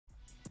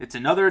It's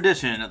another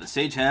edition of the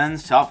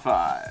Sagehens Top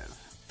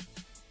 5.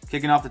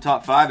 Kicking off the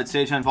top 5, it's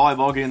Sagehens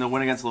volleyball getting the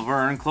win against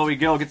Laverne. Chloe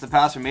Gill gets the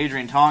pass from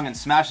Adrian Tong and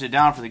smashes it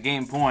down for the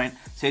game point.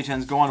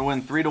 Sagehens go on to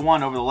win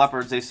 3-1 over the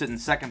Leopards. They sit in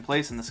second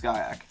place in the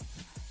SCIAC.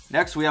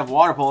 Next, we have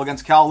waterpolo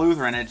against Cal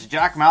Lutheran. It's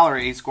Jack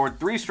Mallory. He scored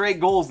 3 straight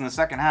goals in the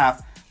second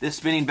half, this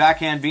spinning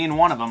backhand being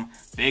one of them.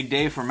 Big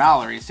day for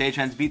Mallory.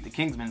 Sagehens beat the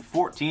Kingsmen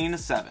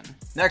 14-7.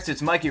 Next,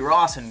 it's Mikey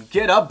Ross, and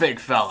get up, big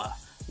fella.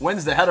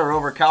 Wins the header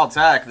over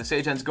Caltech. The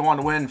Sagehens go on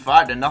to win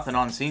 5-0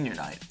 on senior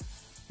night.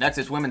 Next,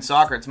 it's women's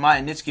soccer. It's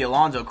Maya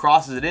Nitschke-Alonso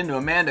crosses it into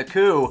Amanda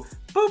Koo.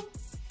 Boop!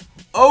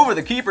 Over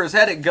the keeper's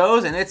head it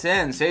goes, and it's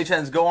in.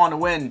 Sagehens go on to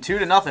win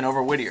 2-0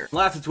 over Whittier.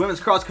 Last, it's women's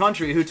cross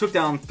country, who took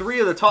down 3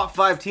 of the top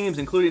 5 teams,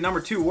 including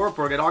number 2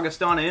 Wartburg at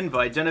Augustana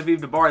Invite.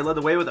 Genevieve DeBari led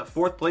the way with a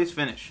 4th place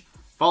finish.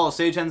 Follow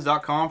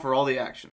sagehens.com for all the action.